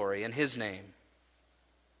His glory and His name.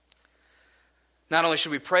 Not only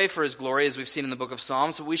should we pray for His glory, as we've seen in the book of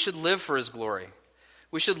Psalms, but we should live for His glory.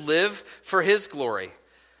 We should live for His glory.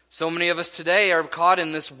 So many of us today are caught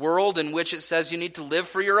in this world in which it says you need to live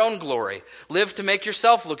for your own glory. Live to make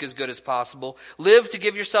yourself look as good as possible. Live to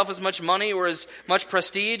give yourself as much money or as much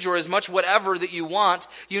prestige or as much whatever that you want.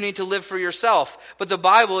 You need to live for yourself. But the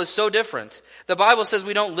Bible is so different. The Bible says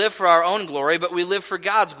we don't live for our own glory, but we live for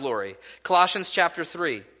God's glory. Colossians chapter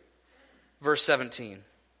 3, verse 17.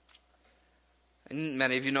 And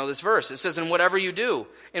many of you know this verse. It says, "And whatever you do,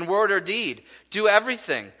 in word or deed, do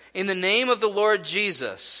everything in the name of the Lord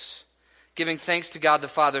Jesus, giving thanks to God the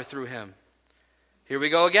Father through him." Here we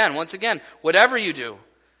go again, once again. Whatever you do,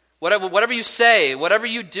 whatever you say, whatever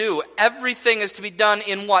you do, everything is to be done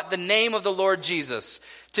in what? The name of the Lord Jesus.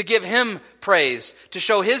 To give him praise, to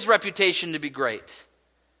show his reputation to be great.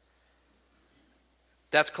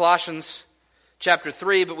 That's Colossians chapter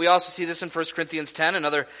 3, but we also see this in 1 Corinthians 10,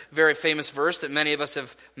 another very famous verse that many of us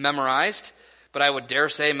have memorized, but I would dare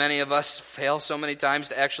say many of us fail so many times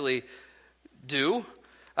to actually do.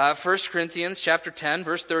 1 Corinthians chapter 10,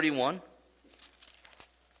 verse 31.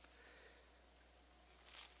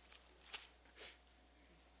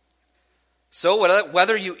 So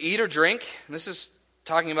whether you eat or drink, and this is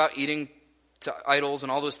talking about eating to idols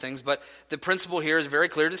and all those things, but the principle here is very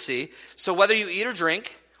clear to see. So whether you eat or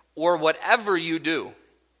drink, or whatever you do,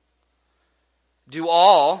 do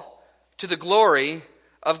all to the glory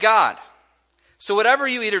of God. So whatever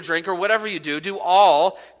you eat or drink or whatever you do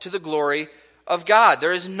all to the glory of God.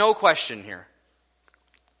 There is no question here.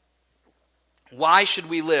 Why should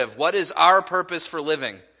we live? What is our purpose for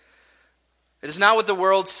living? It is not what the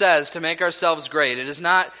world says to make ourselves great. It is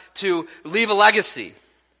not to leave a legacy.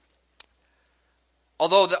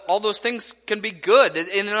 Although all those things can be good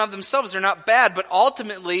in and of themselves, they're not bad. But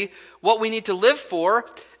ultimately, what we need to live for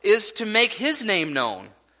is to make his name known.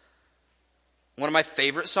 One of my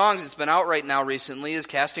favorite songs that's been out right now recently is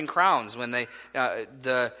Casting Crowns, when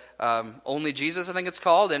Only Jesus, I think it's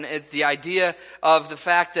called. And the idea of the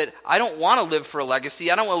fact that I don't want to live for a legacy.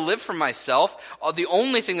 I don't want to live for myself. The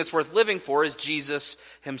only thing that's worth living for is Jesus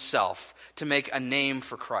himself, to make a name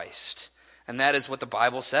for Christ. And that is what the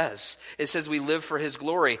Bible says. It says we live for his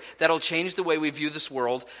glory. That'll change the way we view this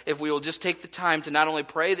world if we will just take the time to not only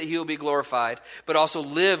pray that he will be glorified, but also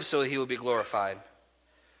live so that he will be glorified.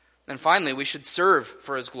 And finally, we should serve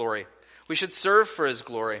for his glory. We should serve for his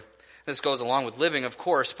glory. This goes along with living, of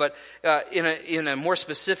course, but in a more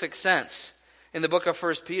specific sense. In the book of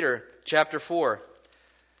 1 Peter, chapter 4,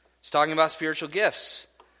 it's talking about spiritual gifts.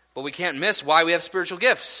 But we can't miss why we have spiritual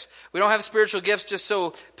gifts. We don't have spiritual gifts just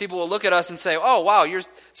so people will look at us and say, "Oh, wow, you're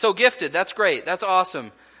so gifted. That's great. That's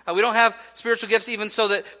awesome." We don't have spiritual gifts even so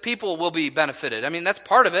that people will be benefited. I mean, that's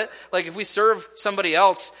part of it. Like if we serve somebody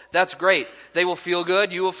else, that's great. They will feel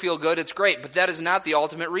good. You will feel good. It's great. But that is not the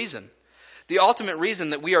ultimate reason. The ultimate reason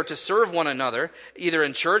that we are to serve one another, either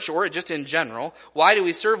in church or just in general, why do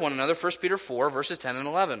we serve one another? 1 Peter 4, verses 10 and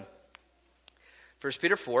 11. 1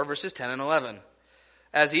 Peter 4, verses 10 and 11.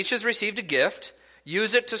 As each has received a gift,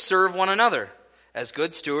 use it to serve one another as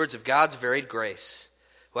good stewards of God's varied grace.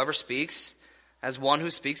 Whoever speaks, as one who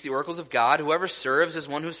speaks the oracles of God. Whoever serves, as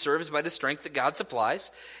one who serves by the strength that God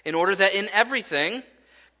supplies, in order that in everything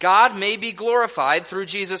God may be glorified through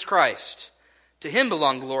Jesus Christ. To him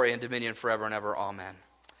belong glory and dominion forever and ever. Amen.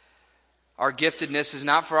 Our giftedness is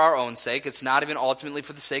not for our own sake. It's not even ultimately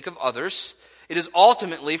for the sake of others. It is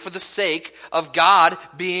ultimately for the sake of God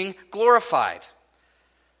being glorified.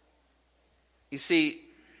 You see,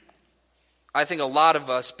 I think a lot of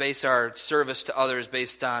us base our service to others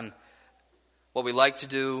based on what we like to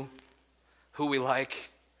do, who we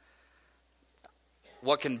like,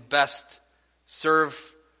 what can best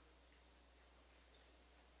serve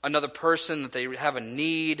another person, that they have a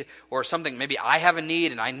need, or something, maybe I have a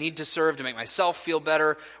need and I need to serve to make myself feel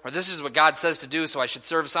better, or this is what God says to do, so I should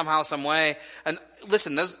serve somehow, some way. And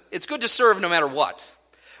listen, it's good to serve no matter what.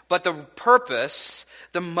 But the purpose,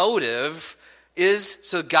 the motive, is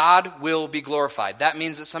so God will be glorified. That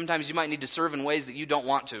means that sometimes you might need to serve in ways that you don't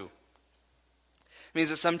want to. It means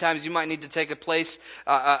that sometimes you might need to take a place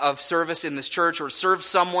of service in this church or serve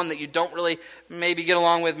someone that you don't really maybe get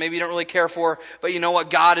along with, maybe you don't really care for, but you know what?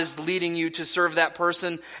 God is leading you to serve that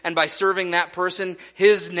person, and by serving that person,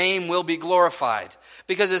 his name will be glorified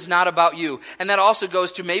because it's not about you. And that also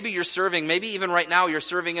goes to maybe you're serving, maybe even right now you're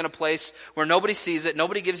serving in a place where nobody sees it,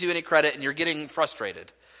 nobody gives you any credit, and you're getting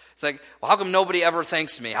frustrated. It's like, well, how come nobody ever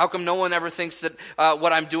thanks me? How come no one ever thinks that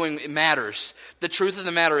what I'm doing matters? The truth of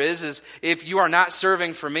the matter is if you are not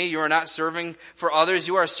serving for me, you are not serving for others,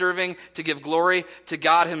 you are serving to give glory to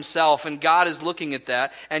God himself. And God is looking at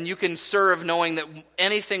that. And you can serve knowing that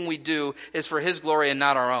anything we do is for his glory and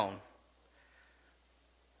not our own.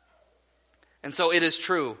 And so it is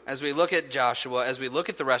true, as we look at Joshua, as we look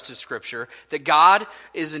at the rest of Scripture, that God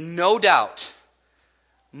is no doubt,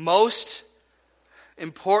 most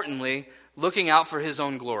importantly, looking out for his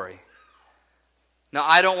own glory. Now,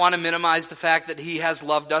 I don't want to minimize the fact that he has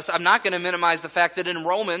loved us. I'm not going to minimize the fact that in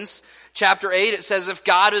Romans chapter 8 it says, if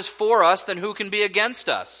God is for us, then who can be against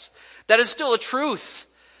us? That is still a truth.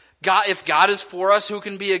 If God is for us, who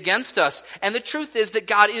can be against us? And the truth is that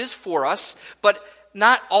God is for us, but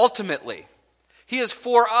not ultimately. He is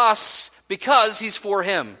for us because he's for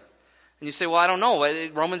him. And you say, well, I don't know.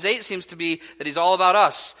 Romans 8 seems to be that he's all about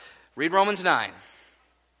us. Read Romans 9.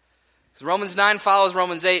 Romans 9 follows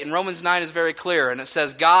Romans 8, and Romans 9 is very clear, and it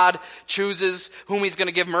says God chooses whom he's going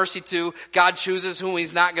to give mercy to, God chooses whom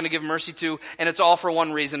he's not going to give mercy to, and it's all for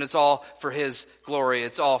one reason, it's all for his glory,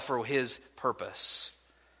 it's all for his purpose.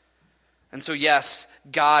 And so yes,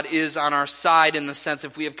 God is on our side in the sense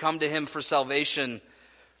if we have come to him for salvation.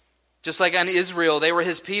 Just like on Israel, they were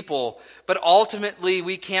his people, but ultimately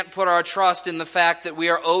we can't put our trust in the fact that we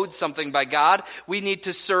are owed something by God. We need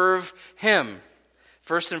to serve him.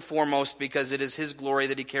 First and foremost, because it is his glory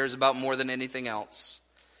that he cares about more than anything else.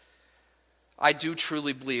 I do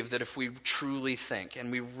truly believe that if we truly think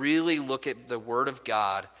and we really look at the Word of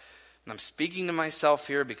God, and I'm speaking to myself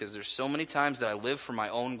here because there's so many times that I live for my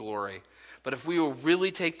own glory, but if we will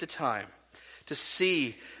really take the time to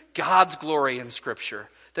see God's glory in Scripture,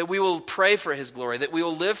 that we will pray for his glory, that we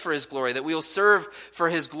will live for his glory, that we will serve for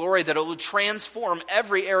his glory, that it will transform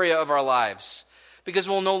every area of our lives. Because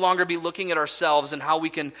we'll no longer be looking at ourselves and how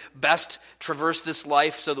we can best traverse this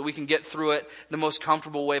life so that we can get through it the most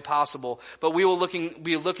comfortable way possible. But we will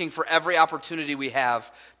be looking for every opportunity we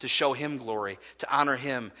have to show him glory, to honor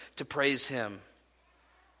him, to praise him.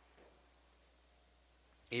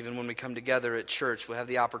 Even when we come together at church, we'll have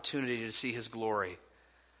the opportunity to see his glory.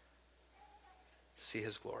 To see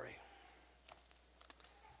his glory.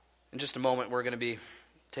 In just a moment, we're going to be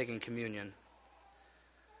taking communion.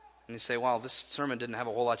 And you say, wow, this sermon didn't have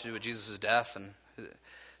a whole lot to do with Jesus' death, and it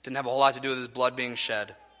didn't have a whole lot to do with his blood being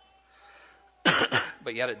shed.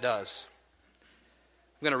 But yet it does.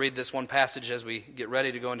 I'm going to read this one passage as we get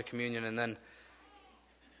ready to go into communion, and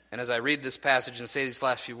as I read this passage and say these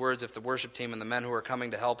last few words, if the worship team and the men who are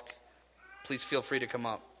coming to help, please feel free to come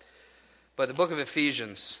up. But the book of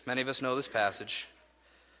Ephesians, many of us know this passage.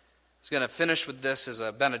 I was going to finish with this as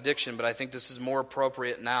a benediction, but I think this is more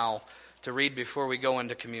appropriate now to read before we go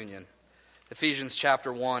into communion. Ephesians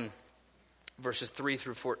chapter 1, verses 3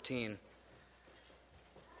 through 14. It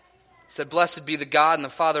said, "Blessed be the God and the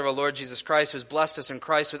Father of our Lord Jesus Christ, who has blessed us in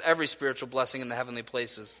Christ with every spiritual blessing in the heavenly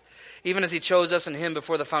places, even as he chose us in him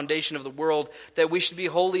before the foundation of the world, that we should be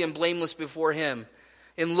holy and blameless before him.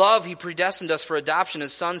 In love he predestined us for adoption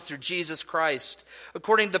as sons through Jesus Christ,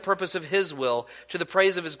 according to the purpose of his will, to the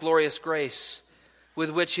praise of his glorious grace, with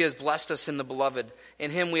which he has blessed us in the beloved.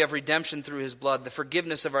 In him we have redemption through his blood, the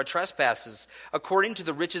forgiveness of our trespasses, according to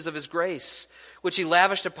the riches of his grace, which he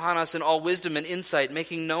lavished upon us in all wisdom and insight,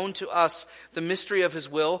 making known to us the mystery of his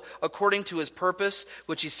will, according to his purpose,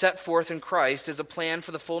 which he set forth in Christ as a plan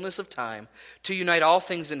for the fullness of time, to unite all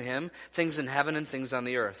things in him, things in heaven and things on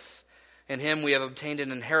the earth. In him we have obtained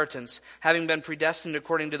an inheritance, having been predestined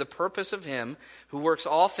according to the purpose of him, who works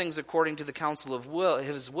all things according to the counsel of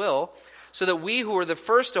his will, so that we who were the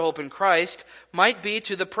first to hope in Christ might be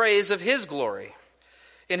to the praise of his glory.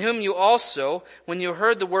 In whom you also, when you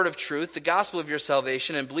heard the word of truth, the gospel of your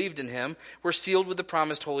salvation, and believed in him, were sealed with the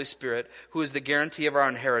promised Holy Spirit, who is the guarantee of our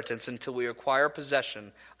inheritance until we acquire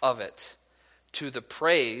possession of it, to the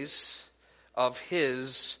praise of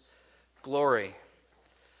his glory."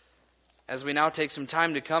 As we now take some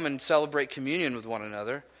time to come and celebrate communion with one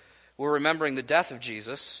another, we're remembering the death of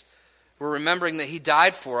Jesus. We're remembering that he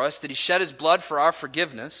died for us, that he shed his blood for our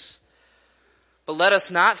forgiveness. But let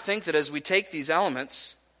us not think that as we take these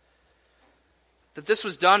elements, that this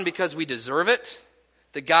was done because we deserve it,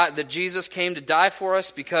 that Jesus came to die for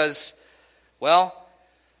us because he's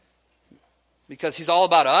all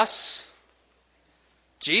about us.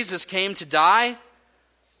 Jesus came to die,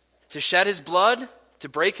 to shed his blood, to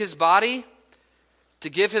break his body, to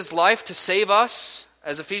give his life to save us,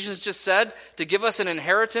 as Ephesians just said, to give us an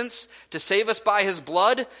inheritance, to save us by his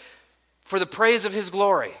blood, for the praise of his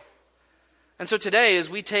glory. And so today, as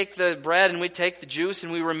we take the bread and we take the juice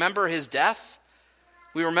and we remember his death,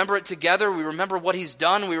 we remember it together, we remember what he's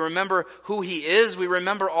done, we remember who he is, we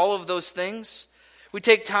remember all of those things. We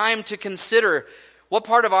take time to consider what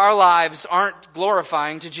part of our lives aren't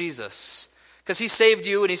glorifying to Jesus. Because he saved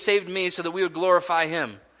you and he saved me so that we would glorify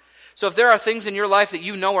him. So if there are things in your life that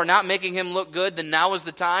you know are not making him look good, then now is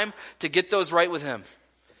the time to get those right with him.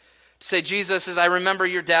 Say, Jesus, as I remember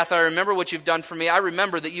your death, I remember what you've done for me. I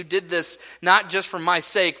remember that you did this not just for my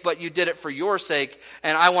sake, but you did it for your sake,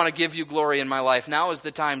 and I want to give you glory in my life. Now is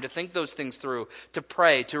the time to think those things through, to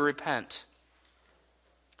pray, to repent.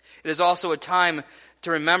 It is also a time to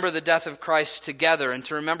remember the death of Christ together and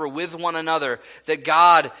to remember with one another that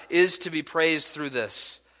God is to be praised through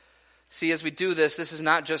this. See, as we do this, this is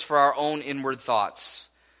not just for our own inward thoughts.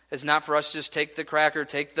 It's not for us to just take the cracker,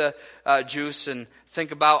 take the juice, and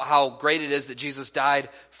think about how great it is that Jesus died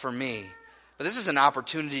for me. But this is an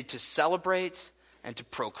opportunity to celebrate and to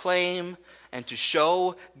proclaim and to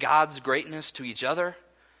show God's greatness to each other.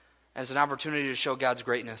 And it's an opportunity to show God's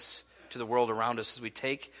greatness to the world around us as we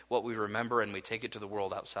take what we remember and we take it to the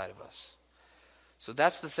world outside of us. So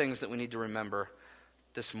that's the things that we need to remember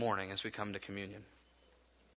this morning as we come to communion.